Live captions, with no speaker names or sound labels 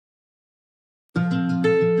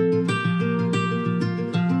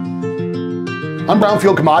I'm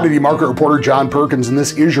Brownfield commodity market reporter John Perkins, and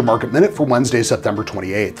this is your market minute for Wednesday, September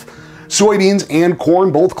 28th. Soybeans and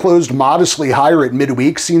corn both closed modestly higher at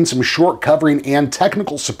midweek, seeing some short covering and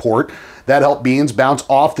technical support that helped beans bounce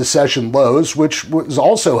off the session lows, which was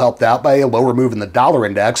also helped out by a lower move in the dollar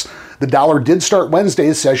index. The dollar did start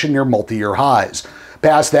Wednesday's session near multi-year highs.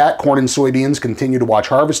 Past that, corn and soybeans continue to watch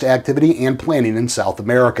harvest activity and planting in South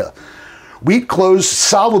America. Wheat closed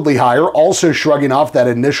solidly higher, also shrugging off that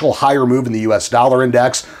initial higher move in the U.S. dollar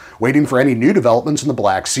index, waiting for any new developments in the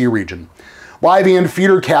Black Sea region. Live and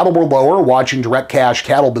feeder cattle were lower, watching direct cash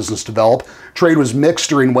cattle business develop. Trade was mixed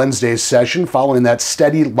during Wednesday's session, following that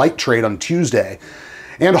steady light trade on Tuesday.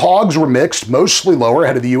 And hogs were mixed, mostly lower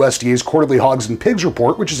ahead of the USDA's quarterly hogs and pigs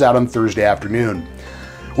report, which is out on Thursday afternoon.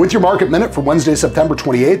 With your market minute for Wednesday, September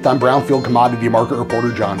 28th, I'm Brownfield commodity market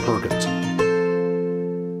reporter John Perkins.